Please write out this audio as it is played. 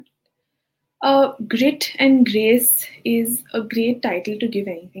Grit and grace is a great title to give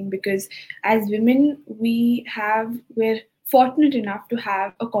anything because as women, we're fortunate enough to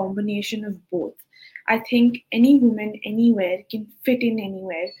have a combination of both. I think any woman anywhere can fit in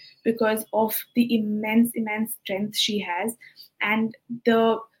anywhere because of the immense strength she has and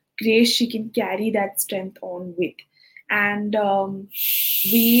the grace she can carry that strength on with. And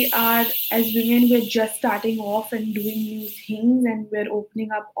we are, as women, we're just starting off and doing new things and we're opening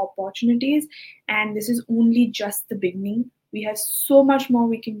up opportunities, and this is only just the beginning. We have so much more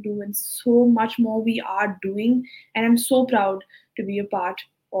we can do and so much more we are doing, and I'm so proud to be a part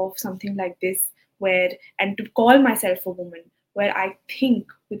of something like this, where and to call myself a woman, where I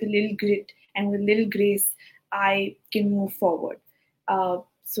think with a little grit and with a little grace I can move forward.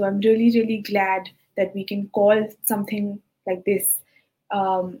 So I'm really glad that we can call something like this,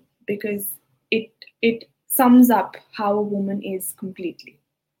 because it sums up how a woman is completely.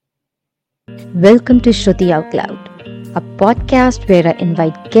 Welcome to Shruti Out Loud, a podcast where I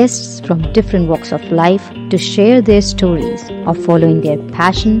invite guests from different walks of life to share their stories of following their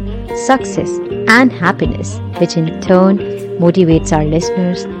passion, success, and happiness, which in turn motivates our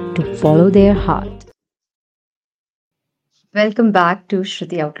listeners to follow their heart. Welcome back to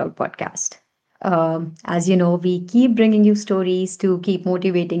Shruti Out Loud podcast. As you know, we keep bringing you stories to keep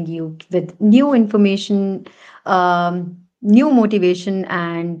motivating you with new information, new motivation,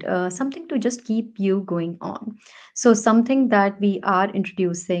 and something to just keep you going on. So, something that we are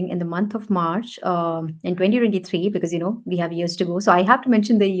introducing in the month of March in 2023, because we have years to go. So, I have to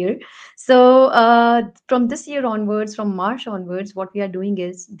mention the year. So, from this year onwards, from March onwards, what we are doing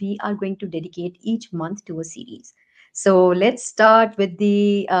is we are going to dedicate each month to a series. So let's start with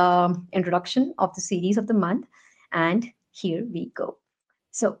the introduction of the series of the month. And here we go.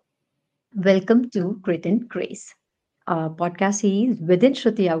 So, welcome to Grit and Grace, a podcast series within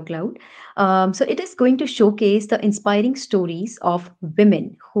Shruti Out Loud. So, it is going to showcase the inspiring stories of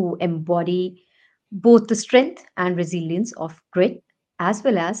women who embody both the strength and resilience of grit, as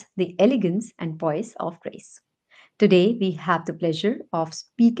well as the elegance and poise of grace. Today, we have the pleasure of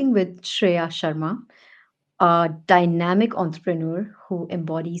speaking with Shreya Sharma, a dynamic entrepreneur who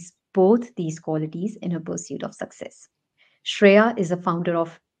embodies both these qualities in her pursuit of success. Shreya is a founder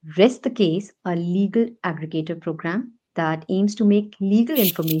of Rest the Case, a legal aggregator program that aims to make legal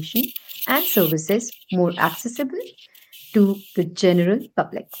information and services more accessible to the general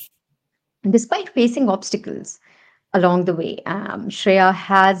public. Despite facing obstacles along the way, Shreya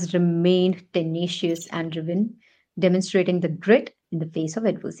has remained tenacious and driven, demonstrating the grit in the face of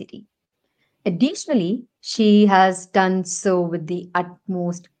adversity. Additionally, she has done so with the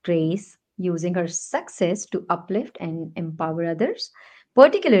utmost grace, using her success to uplift and empower others,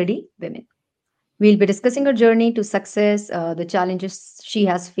 particularly women. We'll be discussing her journey to success, the challenges she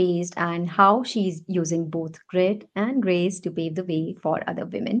has faced, and how she's using both grit and grace to pave the way for other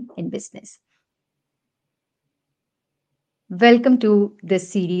women in business. Welcome to this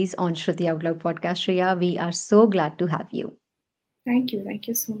series on Shruti Out Loud podcast, Shreya. We are so glad to have you. Thank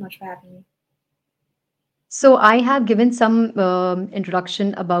you so much for having me. So I have given some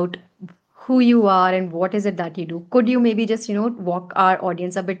introduction about who you are and what is it that you do. Could you maybe just walk our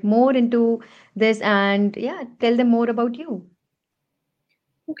audience a bit more into this and yeah, tell them more about you?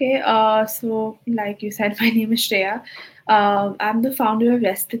 Okay, so like you said, my name is Shreya. I'm the founder of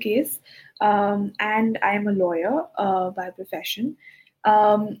Rest the Case, and I am a lawyer by profession.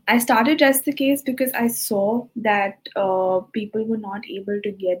 I started Rest the Case because I saw that people were not able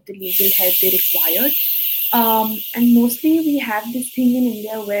to get the legal help they required. And mostly we have this thing in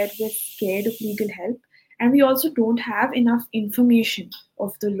India where we're scared of legal help, and we also don't have enough information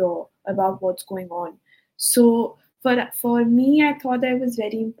of the law about what's going on. So for me, I thought that it was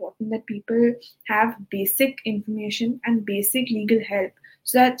very important that people have basic information and basic legal help,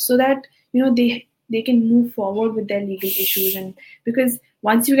 so that they can move forward with their legal issues. And because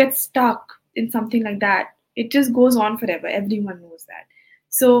once you get stuck in something like that, it just goes on forever. Everyone knows that.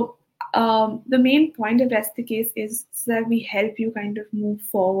 So the main point of Rest the Case is so that we help you kind of move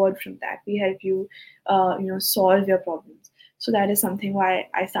forward from that. We help you, solve your problems. So that is something why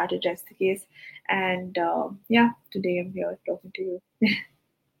I started Rest the Case. And yeah, today I'm here talking to you.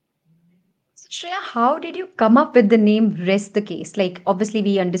 So Shreya, how did you come up with the name Rest the Case? Like, obviously,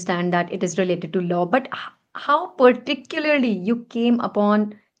 we understand that it is related to law, but how particularly you came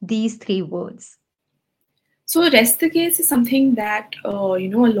upon these three words? So rest the case is something that a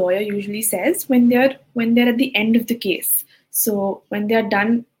lawyer usually says when they're at the end of the case. So when they're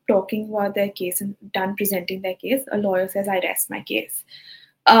done talking about their case and done presenting their case, a lawyer says, "I rest my case."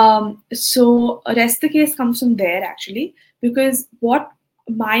 So rest the case comes from there actually, because what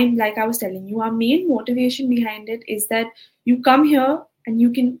like I was telling you, our main motivation behind it is that you come here and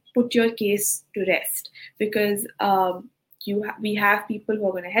you can put your case to rest, because we have people who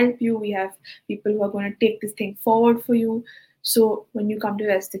are going to help you. We have people who are going to take this thing forward for you. So when you come to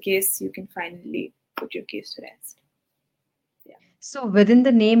rest the case, you can finally put your case to rest. Yeah. So within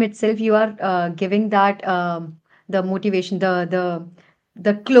the name itself, you are giving that the motivation,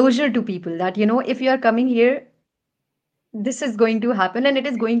 the closure to people that, if you are coming here, this is going to happen, and it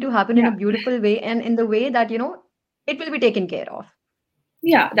is going to happen in a Yeah. beautiful way and in the way that, it will be taken care of.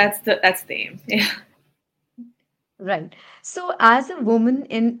 Yeah, that's the aim. Yeah. Right. So, as a woman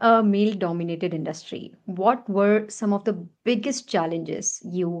in a male dominated industry, what were some of the biggest challenges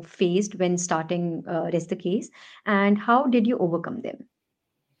you faced when starting Rest the Case, and how did you overcome them?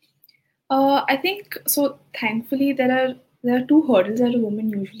 I think so. Thankfully, there are two hurdles that a woman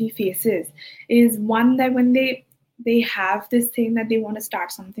usually faces. Is one that when they have this thing that they want to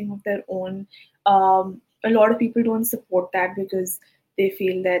start something of their own, a lot of people don't support that because they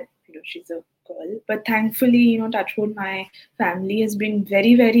feel that she's a girl. But thankfully, touchwood, my family has been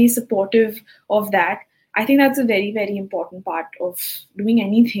very very supportive of that. I think that's a very very important part of doing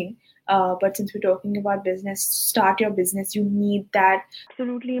anything. But since we're talking about business, start your business, you need that.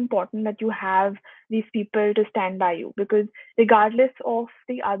 Absolutely important that you have these people to stand by you, because regardless of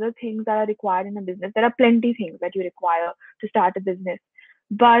the other things that are required in a business, there are plenty things that you require to start a business.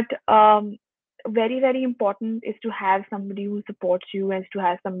 But very very important is to have somebody who supports you, and to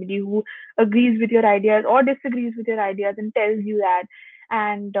have somebody who agrees with your ideas or disagrees with your ideas and tells you that,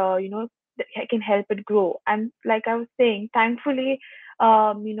 and can help it grow. And like I was saying, thankfully,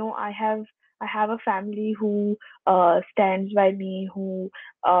 I have a family who stands by me, who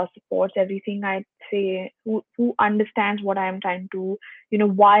supports everything I say, who understands what I am trying to,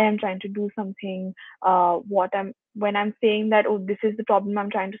 why I'm trying to do something, what I'm when I'm saying that, oh, this is the problem I'm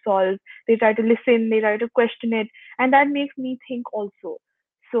trying to solve. They try to listen, they try to question it, and that makes me think also.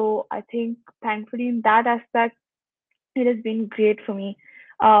 So I think, thankfully, in that aspect, it has been great for me.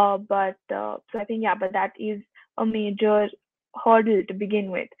 But so I think, yeah, but that is a major hurdle to begin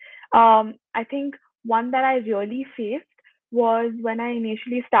with. I think one that I really faced was when I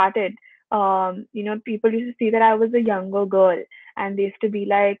initially started. People used to see that I was a younger girl, and they used to be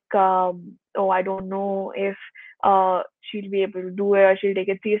like, "Oh, I don't know if she'll be able to do it, or she'll take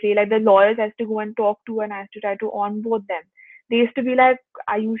it seriously." Like the lawyers has to go and talk to her, and I have to try to onboard them. They used to be like,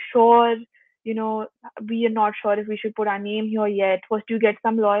 "Are you sure? You know, we are not sure if we should put our name here yet. First, you get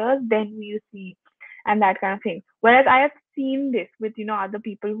some lawyers, then we'll see," and that kind of thing. Whereas I have seen this with other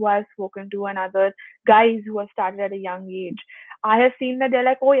people who I've spoken to, and other guys who have started at a young age. I have seen that they're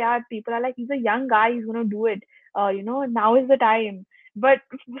like, "Oh yeah," people are like, "He's a young guy, he's gonna do it. Now is the time." But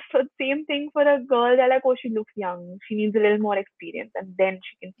so same thing for a girl, they're like, "Oh, she looks young, she needs a little more experience, and then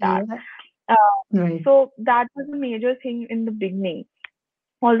she can start." Yeah. Uh, Right. so that was a major thing in the beginning.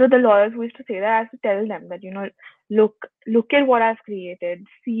 Although the lawyers who used to say that, I have to tell them that, look at what I've created,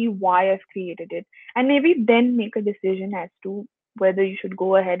 see why I've created it, and maybe then make a decision as to whether you should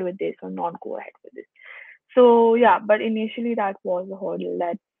go ahead with this or not go ahead with this. So yeah, but initially that was a hurdle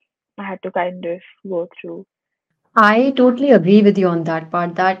that I had to kind of go through. I totally agree with you on that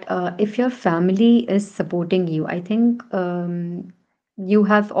part that if your family is supporting you, I think you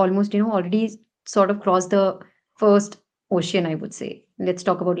have almost, already sort of crossed the first ocean, I would say. Let's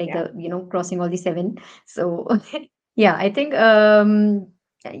talk about like Yeah. crossing all the seven. So, yeah, I think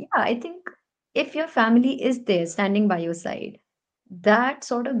if your family is there standing by your side, that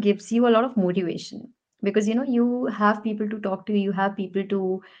sort of gives you a lot of motivation because, you have people to talk to, you have people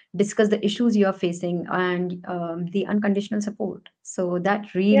to discuss the issues you are facing and the unconditional support. So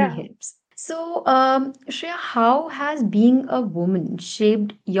that really Yeah. helps. So, Shreya, how has being a woman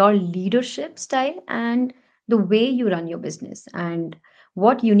shaped your leadership style and the way you run your business? And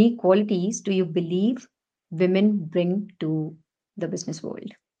what unique qualities do you believe women bring to the business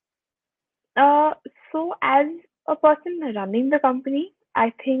world? Uh, so as a person running the company,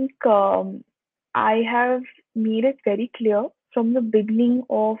 I think I have made it very clear from the beginning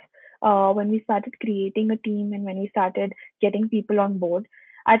of when we started creating a team and when we started getting people on board.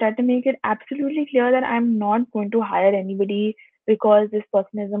 I tried to make it absolutely clear that I'm not going to hire anybody because this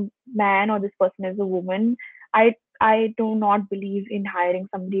person is a man or this person is a woman. I do not believe in hiring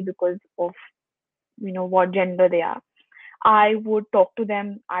somebody because of what gender they are. I would talk to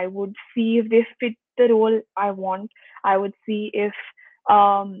them. I would see if they fit the role I want. I would see if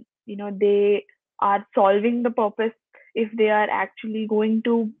they are solving the purpose, if they are actually going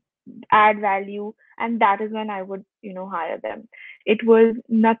to add value, and that is when I would hire them. It was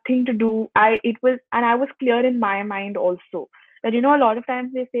nothing to do. I it was and I was clear in my mind also. That, a lot of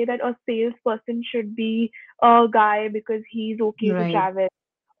times they say that a salesperson should be a guy because he's okay to Right, travel,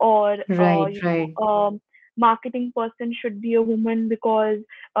 or right, right. marketing person should be a woman because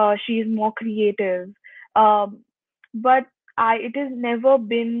she is more creative. Um, but it has never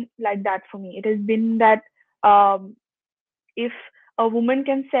been like that for me. It has been that um, if a woman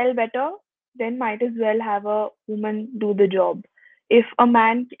can sell better, then might as well have a woman do the job. If a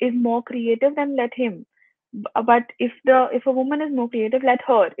man is more creative, then let him. But if a woman is more creative, let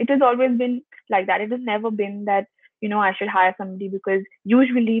her. It has always been like that. It has never been that, I should hire somebody because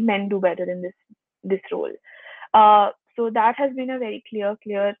usually men do better in this role. So that has been a very clear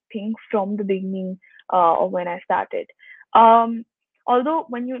thing from the beginning of when I started. Um, Although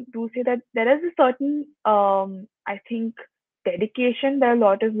when you do say that, there is a certain, I think, dedication that a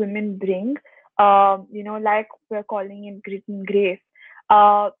lot of women bring. Like we're calling it grit and grace.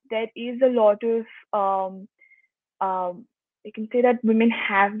 There is a lot of you can say that women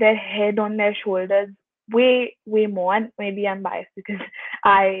have their head on their shoulders way more. And maybe I'm biased because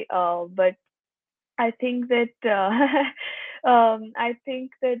but I think that I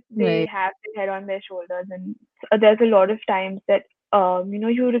think that they Right. have their head on their shoulders, and there's a lot of times that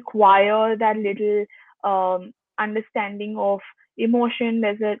you require that little understanding of emotion.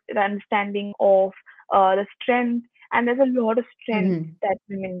 There's an understanding of the strength, and there's a lot of strength Hmm. that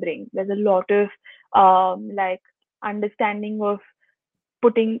women bring. There's a lot of like understanding of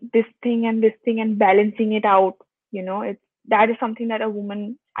putting this thing and this thing and balancing it out. It's that is something that a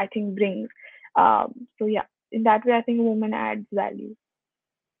woman, I think, brings. So yeah, in that way I think a woman adds value.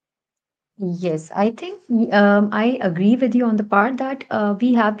 Yes, I think I agree with you on the part that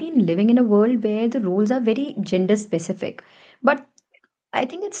we have been living in a world where the roles are very gender specific. But I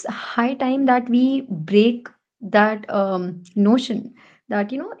think it's high time that we break that notion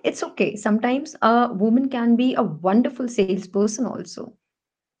that, it's okay. Sometimes a woman can be a wonderful salesperson also.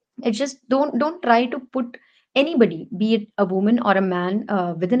 It's just don't try to put anybody, be it a woman or a man,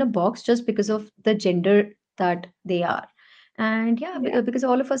 within a box just because of the gender that they are. And yeah, Yeah, because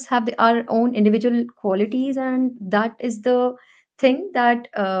all of us have our own individual qualities, and that is the thing that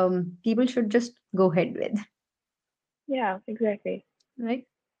people should just go ahead with, yeah, exactly. right?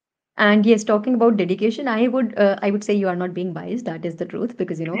 And yes, talking about dedication, I would say you are not being biased. That is the truth,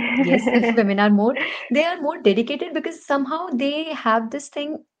 because yes, if women are more, they are more dedicated because somehow they have this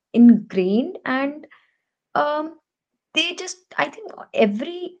thing ingrained, and um they just, I think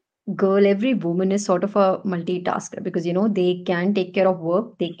every girl, every woman is sort of a multitasker, because they can take care of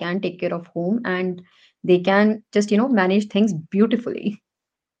work, they can take care of home, and they can just manage things beautifully,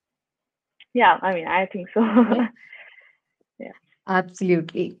 Yeah, I mean, I think so. right? Yeah.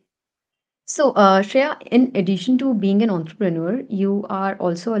 Absolutely. So, Shreya, in addition to being an entrepreneur, you are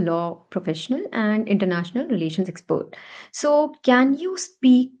also a law professional and international relations expert. So, can you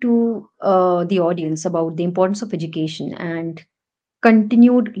speak to the audience about the importance of education and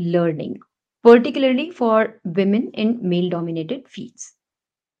continued learning, particularly for women in male dominated fields?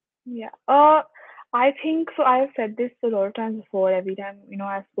 Yeah. I think so. I've said this a lot of times before. Every time,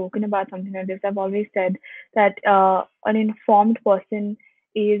 I've spoken about something like this, I've always said that an informed person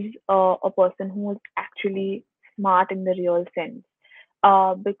is a person who is actually smart in the real sense.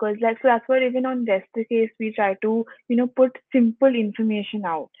 Because like, so that's why even on Rest the Case we try to, put simple information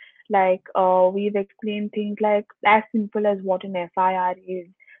out. Like we've explained things like as simple as what an FIR is.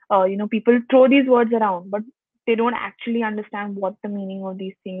 People throw these words around, but they don't actually understand what the meaning of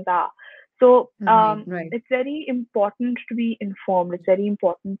these things are. So Right, right. it's very important to be informed. It's very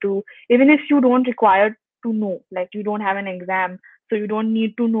important to, even if you don't require to know, like you don't have an exam, so you don't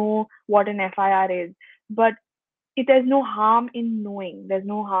need to know what an FIR is. But there's no harm in knowing. There's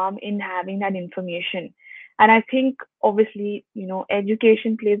no harm in having that information. And I think obviously,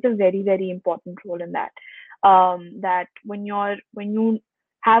 education plays a very important role in that. That when you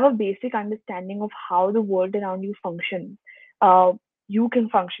have a basic understanding of how the world around you functions, uh, you can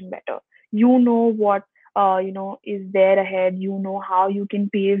function better. You know what is there ahead. You know how you can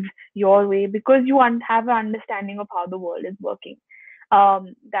pave your way because you have an understanding of how the world is working.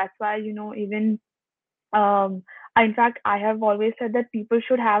 That's why even um, in fact, I have always said that people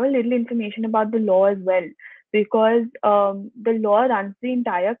should have a little information about the law as well, because the law runs the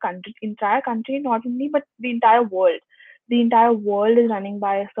entire country, not only but the entire world. The entire world is running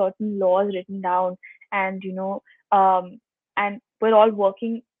by certain laws written down, and and we're all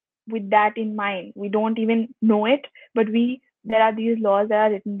working with that in mind. We don't even know it, but we there are these laws that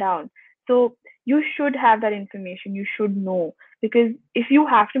are written down. So you should have that information. You should know, because if you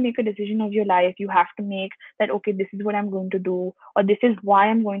have to make a decision of your life, you have to make that, okay, this is what I'm going to do, or this is why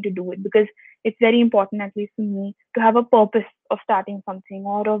I'm going to do it. Because it's very important, at least to me, to have a purpose of starting something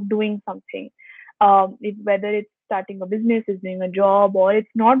or of doing something. Whether it's starting a business, is doing a job, or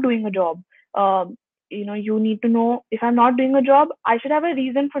it's not doing a job. You need to know, if I'm not doing a job, I should have a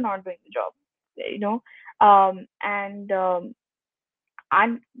reason for not doing the job. You know, and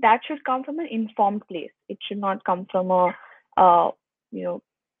that should come from an informed place. It should not come from a uh, you know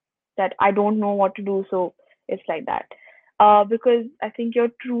that I don't know what to do, so it's like that. Because I think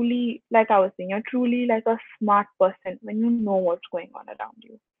you're truly, like I was saying, you're truly like a smart person when you know what's going on around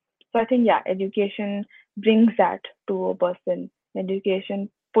you. So I think, yeah, education brings that to a person. Education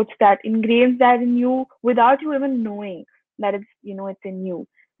puts that, engraves that in you without you even knowing that it's in you.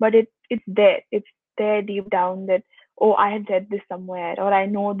 But it's there. It's there deep down that, oh, I had read this somewhere, or I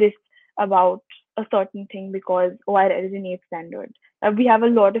know this about a certain thing because, oh, I read it in eighth standard. We have a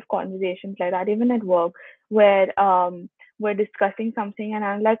lot of conversations like that, even at work, where we're discussing something and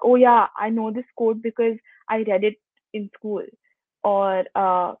I'm like, oh yeah, I know this code because I read it in school, or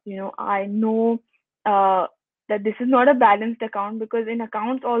I know uh, that this is not a balanced account, because in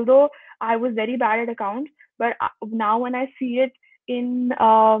accounts, although I was very bad at accounts, but now when I see it in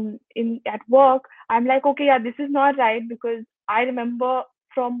at work, I'm like, okay, yeah, this is not right, because I remember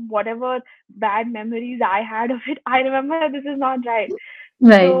from whatever bad memories I had of it, I remember that this is not right.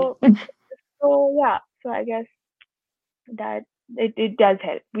 Right. So so yeah, so I guess that it does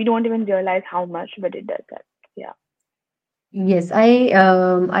help. We don't even realize how much, but it does help. Yeah. Yes,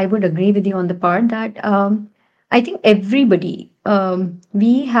 I would agree with you on the part that I think everybody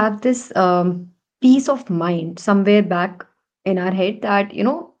we have this peace of mind somewhere back in our head that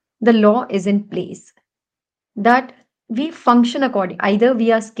the law is in place, that we function according. Either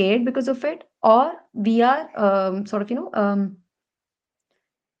we are scared because of it, or we are sort of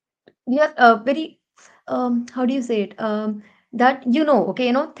we are very how do you say it, that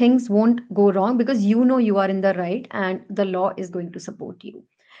okay, things won't go wrong because you are in the right and the law is going to support you.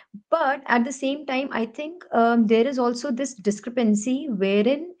 But at the same time, I think there is also this discrepancy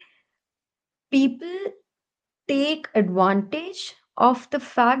wherein people take advantage of the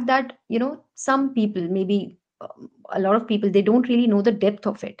fact that some people, maybe a lot of people, they don't really know the depth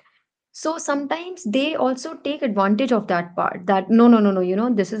of it. So sometimes they also take advantage of that part, that no, no, no,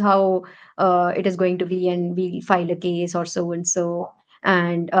 no, this is how it is going to be, and we'll file a case or so and so.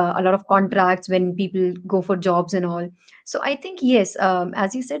 And a lot of contracts when people go for jobs and all. So I think, yes,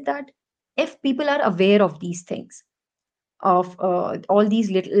 as you said, that if people are aware of these things, of all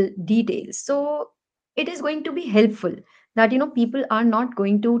these little details, so it is going to be helpful, that people are not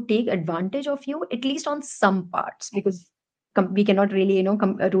going to take advantage of you, at least on some parts, because we cannot really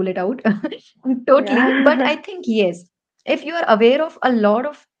rule it out totally. But Yeah. I think, yes, if you are aware of a lot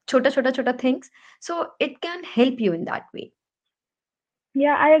of chota things, so it can help you in that way.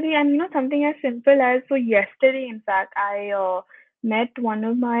 Yeah, I agree. And something as simple as, so yesterday, in fact, I met one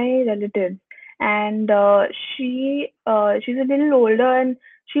of my relatives, and she's a little older, and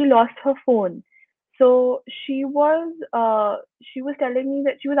she lost her phone. So she was telling me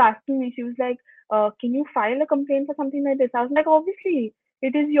that, she was asking me, she was like, can you file a complaint for something like this? I was like, obviously,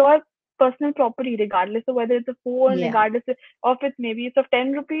 it is your personal property, regardless of whether it's a phone, Yeah. regardless of it, maybe it's of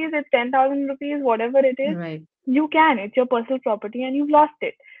 10 rupees, it's 10,000 rupees, whatever it is, Right. you can, it's your personal property and you've lost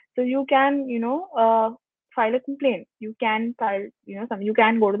it, so you can file a complaint, you can file, you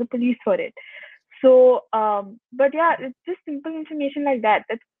can go to the police for it. So but yeah, it's just simple information like that,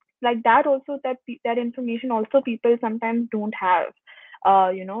 that's like that also, that information also people sometimes don't have.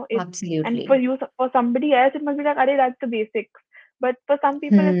 It, and for Absolutely. you, for somebody else, it must be like, Are, that's the basics, but for some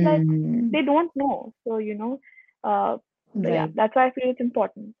people it's like Hmm. they don't know. So uh so yeah, Right. that's why I feel it's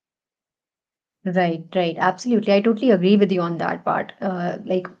important. Right, right. Absolutely. I totally agree with you on that part.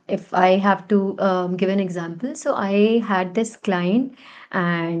 Like, if I have to give an example, so I had this client,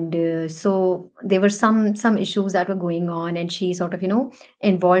 and so there were some issues that were going on, and she sort of,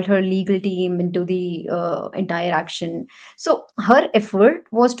 involved her legal team into the entire action. So her effort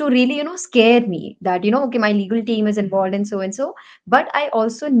was to really, scare me that, okay, my legal team is involved and so and so. But I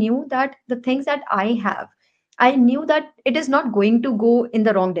also knew that the things that I have, I knew that it is not going to go in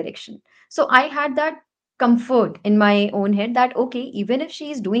the wrong direction. So I had that comfort in my own head that, okay, even if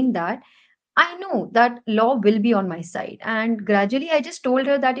she is doing that, I know that law will be on my side. And gradually I just told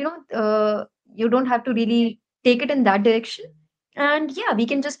her that, you don't have to really take it in that direction. And yeah, we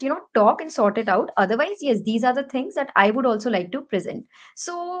can just, talk and sort it out. Otherwise, yes, these are the things that I would also like to present.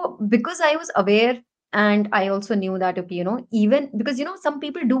 So because I was aware, and I also knew that, okay, even because, some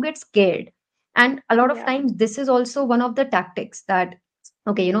people do get scared. And a lot of Yeah. times, this is also one of the tactics that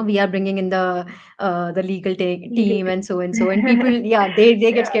okay, we are bringing in the legal Legal team team. and so, and people, yeah, they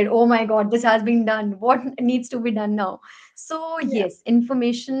get Yeah, scared. Oh my god, this has been done, what needs to be done now? So yeah, yes,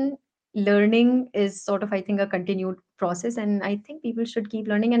 information learning is sort of, I think, a continued process, and I think people should keep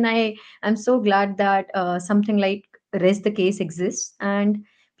learning. And I am so glad that something like Rest the Case exists, and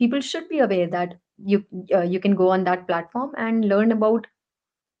people should be aware that you can go on that platform and learn about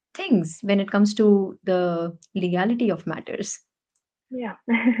things when it comes to the legality of matters. yeah,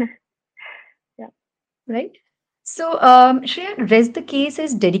 yeah, Right? So, Shreya, Rest the Case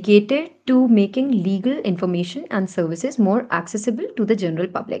is dedicated to making legal information and services more accessible to the general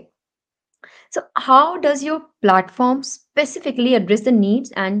public. So, how does your platform specifically address the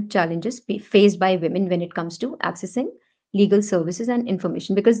needs and challenges faced by women when it comes to accessing legal services and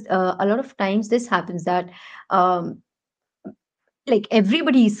information? Because a lot of times this happens that um, like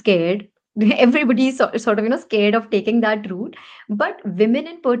everybody is scared, everybody is sort of scared of taking that route, but women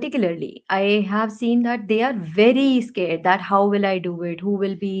in particularly, I have seen that they are very scared that how will I do it, who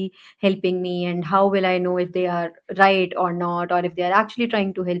will be helping me, and how will I know if they are right or not, or if they are actually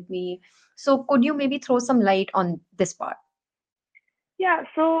trying to help me. So could you maybe throw some light on this part? yeah.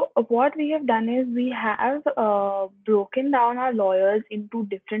 So what we have done is we have broken down our lawyers into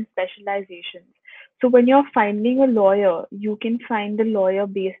different specializations. So when you're finding a lawyer, you can find the lawyer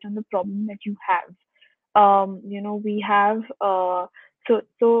based on the problem that you have. We have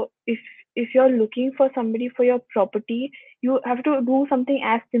so if you're looking for somebody for your property, you have to do something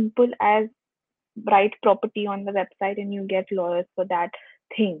as simple as write property on the website and you get lawyers for that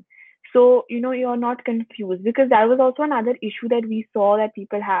thing. So you're not confused, because that was also another issue that we saw that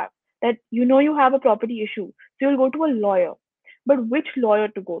people have, that you have a property issue, so you'll go to a lawyer, but which lawyer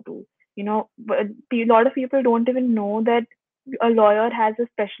to go to? But a lot of people don't even know that a lawyer has a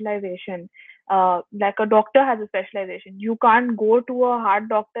specialization. Like a doctor has a specialization. You can't go to a heart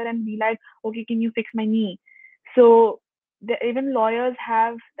doctor and be like, okay, can you fix my knee? So even lawyers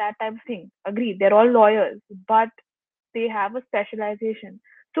have that type of thing. Agreed, they're all lawyers, but they have a specialization.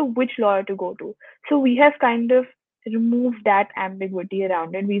 So which lawyer to go to? So we have kind of removed that ambiguity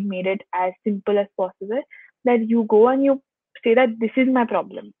around it. We've made it as simple as possible, that you go and you say that this is my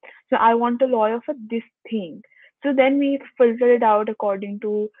problem. So I want a lawyer for this thing. So then we filter it out according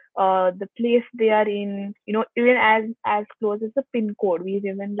to the place they are in. Even as close as the pin code, we've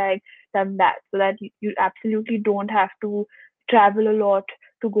even like done that, so that you absolutely don't have to travel a lot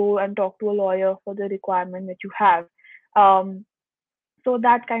to go and talk to a lawyer for the requirement that you have. Um, so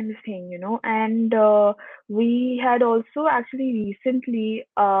that kind of thing. And we had also actually recently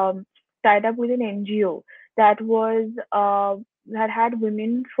tied up with an NGO that was that had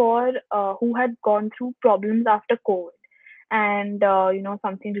women for who had gone through problems after COVID, and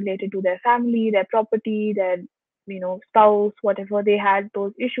something related to their family, their property, their spouse, whatever they had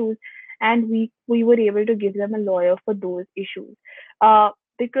those issues, and we were able to give them a lawyer for those issues.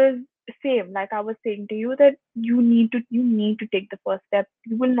 Because same, like I was saying to you, that you need to take the first step.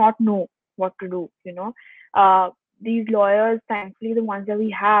 You will not know what to do. uh these lawyers, thankfully the ones that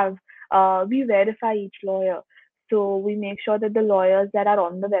we have, we verify each lawyer. So we make sure that the lawyers that are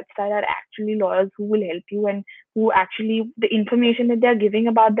on the website are actually lawyers who will help you, and who actually, the information that they're giving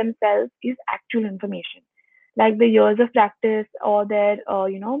about themselves is actual information, like the years of practice, or their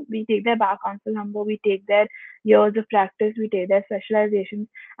we take their bar council number, we take their years of practice, we take their specializations,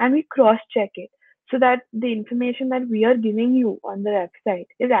 and we cross check it, so that the information that we are giving you on the website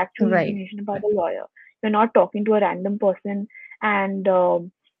is actual Right. information about the lawyer. You're not talking to a random person, and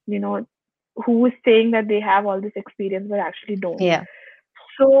you know who is saying that they have all this experience but actually don't. Yeah.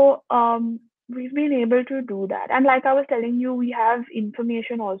 So we've been able to do that, and like I was telling you, we have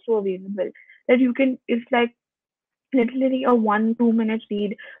information also available that you can. It's like literally a 1 2 minute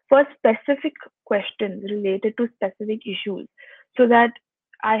read for specific questions related to specific issues, so that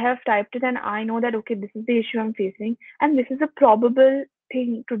I have typed it and I know that okay, this is the issue I'm facing and this is a probable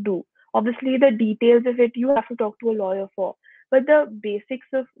thing to do. Obviously the details of it you have to talk to a lawyer for, but the basics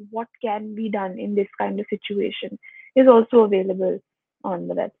of what can be done in this kind of situation is also available on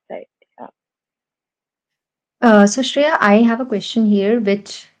the website. Yeah. So Shreya, I have a question here,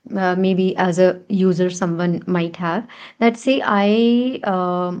 which maybe as a user someone might have. Let's say I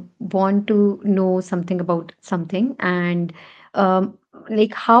want to know something about something, and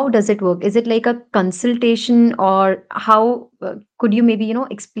like how does it work? Is it like a consultation, or how could you maybe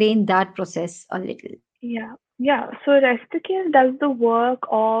explain that process a little? Yeah, so Resticale does the work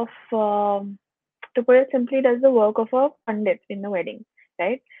of to put it simply, does the work of a pandit in the wedding,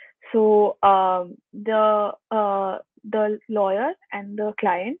 right? So the lawyer and the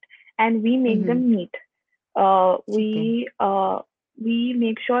client, and we make Mm-hmm. them meet. Okay. We we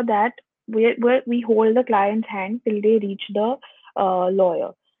make sure that we hold the client's hand till they reach the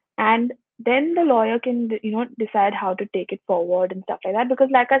lawyer, and then the lawyer can decide how to take it forward and stuff like that. Because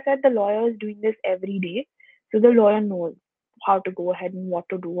like I said, the lawyer is doing this every day, so the lawyer knows how to go ahead and what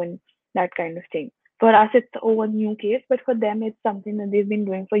to do and that kind of thing. For us, it's a new case, but for them, it's something that they've been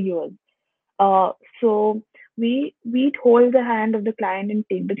doing for years. Uh, so we hold the hand of the client and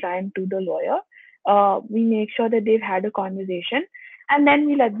take the client to the lawyer. We make sure that they've had a conversation, and then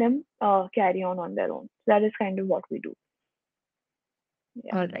we let them carry on their own. That is kind of what we do.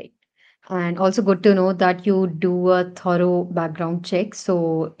 Yeah. All right. And also good to know that you do a thorough background check.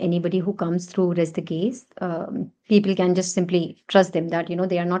 So anybody who comes through rest the case, people can just simply trust them that,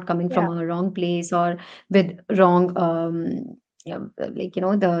 they are not coming from Yeah. a wrong place or with wrong, the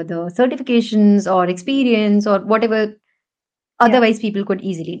certifications or experience or whatever Yeah. otherwise people could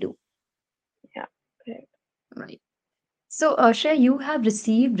easily do. Yeah. Correct. Right. So, Shreya, you have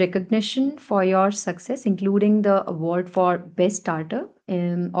received recognition for your success, including the award for Best Startup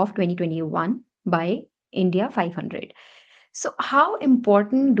of 2021 by India 500. So, how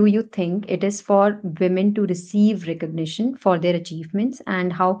important do you think it is for women to receive recognition for their achievements,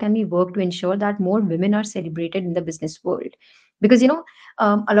 and how can we work to ensure that more women are celebrated in the business world? Because, a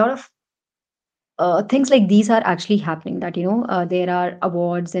lot of things like these are actually happening, that, there are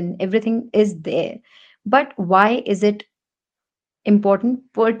awards and everything is there. But why is it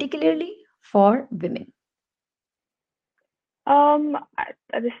important, particularly for women?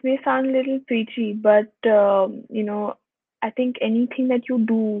 This may sound a little preachy, but I think anything that you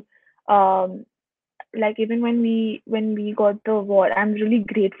do, um, like even when we got the award, I'm really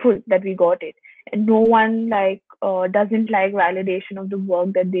grateful that we got it. And no one doesn't like validation of the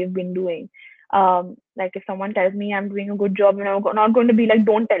work that they've been doing. Like if someone tells me I'm doing a good job, not going to be like,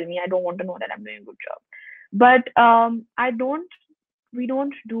 don't tell me, I don't want to know that I'm doing a good job. But I don't we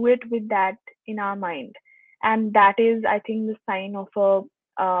don't do it with that in our mind, and that is, I think, the sign of a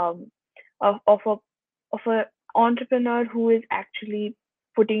of a of a entrepreneur who is actually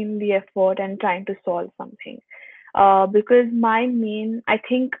putting in the effort and trying to solve something. Because I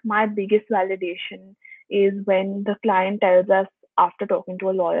think my biggest validation is when the client tells us after talking to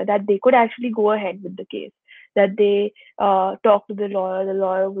a lawyer that they could actually go ahead with the case, that they talked to the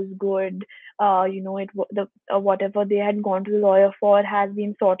lawyer was good, whatever they had gone to the lawyer for has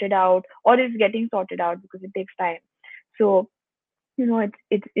been sorted out or is getting sorted out because it takes time. So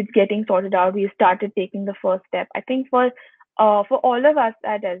it's getting sorted out. We started taking the first step. I think for all of us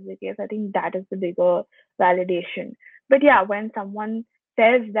at SBKs, I think that is the bigger validation. But yeah, when someone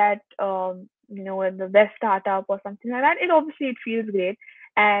says that we're the best startup or something like that, it feels great,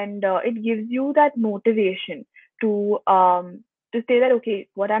 and it gives you that motivation to um to say that okay,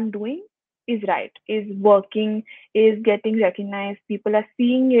 what I'm doing is right, is working, is getting recognized. People are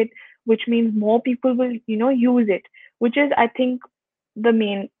seeing it, which means more people will use it, which is, I think, the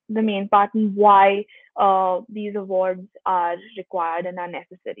main part and why these awards are required and are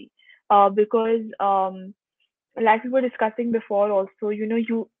necessary. Because like we were discussing before, also,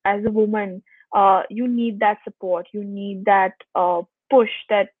 you as a woman, you need that support, you need that push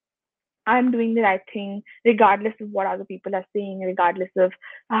that I'm doing the right thing, regardless of what other people are saying, regardless of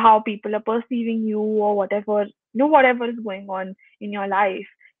how people are perceiving you or whatever, whatever is going on in your life.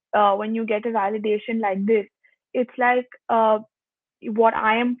 When you get a validation like this, it's like what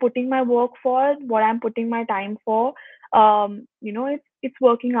I am putting my work for, what I'm putting my time for, it's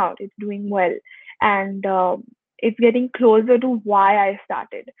working out, it's doing well, and it's getting closer to why I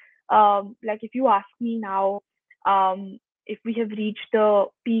started. Like if you ask me now, if we have reached the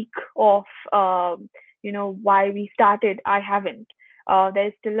peak of why we started, I haven't.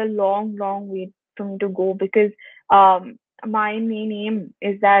 There's still a long, long way for me to go because my main aim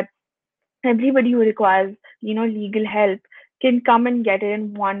is that everybody who requires legal help can come and get it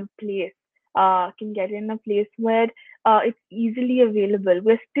in one place, can get it in a place where it's easily available.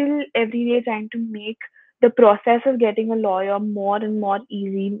 We're still every day trying to make the process of getting a lawyer more and more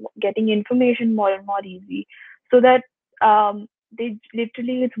easy, getting information more and more easy, so that they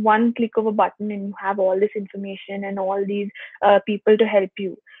literally, it's one click of a button and you have all this information and all these people to help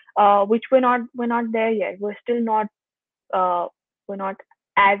you, which we're not there yet. Uh, we're not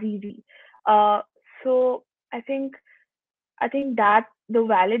as easy. Uh, so I think that the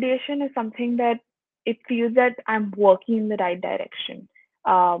validation is something that it feels that I'm working in the right direction.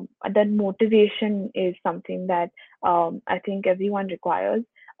 That motivation is something that I think everyone requires.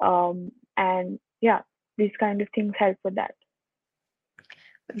 And yeah, these kind of things help with that.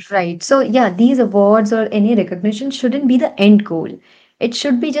 Right. So, yeah, these awards or any recognition shouldn't be the end goal. It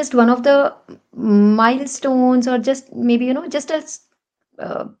should be just one of the milestones, or just maybe, just a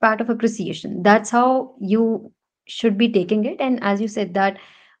part of appreciation. That's how you should be taking it. And as you said that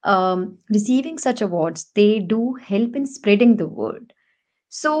receiving such awards, they do help in spreading the word.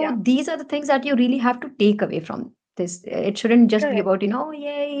 Yeah, So these are the things that you really have to take away from this. It shouldn't just be correct. about, oh,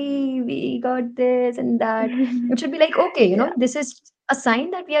 yay, we got this and that. It should be like, okay, Yeah. this is a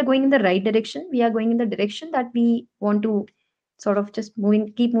sign that we are going in the right direction. We are going in the direction that we want to sort of just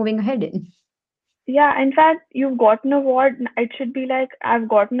keep moving ahead in. Yeah, in fact, you've gotten an award. It should be like, I've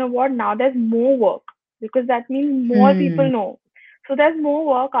gotten an award. Now there's more work because that means more people Hmm. know. So there's more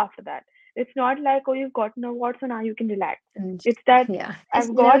work after that. It's not like, oh, you've gotten an award, so now you can relax. And It's that yeah, just,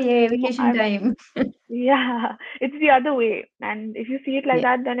 I've got, yay, vacation I've, time. yeah, it's the other way. And if you see it like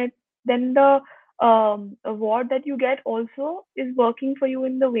Yeah, that, then the award that you get also is working for you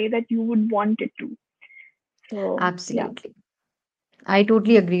in the way that you would want it to. So, yeah. absolutely. I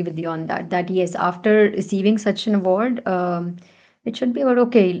totally agree with you on that. That yes, after receiving such an award, it should be about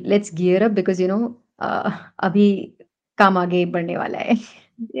okay. Let's gear up because अभी काम आगे बढ़ने वाला है.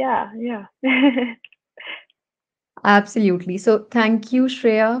 Yeah, yeah. Absolutely. So thank you,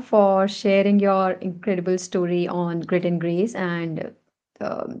 Shreya, for sharing your incredible story on Grit and Grace and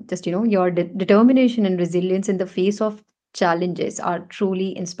just, your determination and resilience in the face of challenges are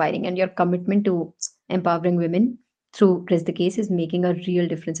truly inspiring. And your commitment to empowering women through Press the Case is making a real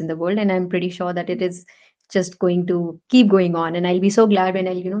difference in the world. And I'm pretty sure that it is just going to keep going on. And I'll be so glad when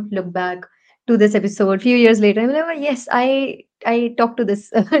I'll, look back to this episode few years later. I'm like, oh, yes, I talked to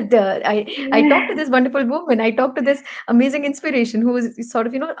this I talked to this wonderful woman. I talked to this amazing inspiration who is sort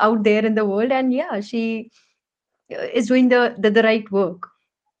of out there in the world, and yeah, she is doing the right work.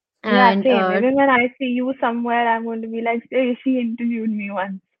 Yeah, And same. Even when I see you somewhere, I'm going to be like, hey, she interviewed me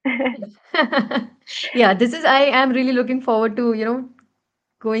once. yeah, this is I am really looking forward to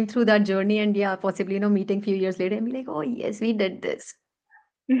going through that journey, and yeah, possibly meeting few years later and be like, oh yes, we did this.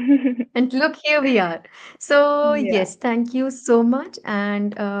 And look, here we are. So, Yeah, yes, thank you so much.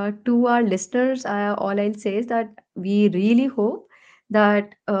 And to our listeners, all I'll say is that we really hope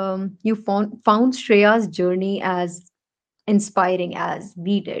that you found Shreya's journey as inspiring as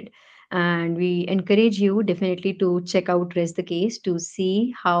we did. And we encourage you definitely to check out Rest the Case to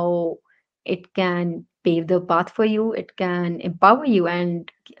see how it can pave the path for you, it can empower you,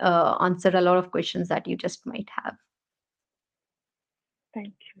 and answer a lot of questions that you just might have.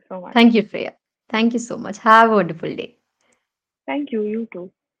 thank you so much. Thank you, Freya. Thank you so much. Have a wonderful day. Thank you, you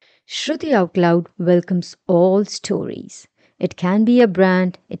too. Shruti Out Loud welcomes all stories. It can be a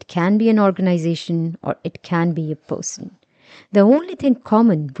brand, it can be an organization, or it can be a person. The only thing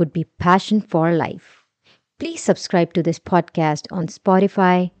common would be passion for life. Please subscribe to this podcast on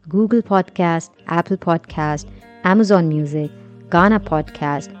Spotify, Google Podcast, Apple Podcast, Amazon Music, Ghana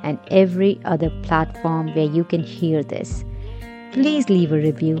Podcast, and every other platform where you can hear this. Please leave a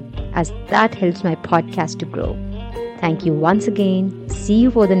review as that helps my podcast to grow. Thank you once again. See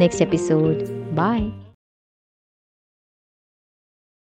you for the next episode. Bye.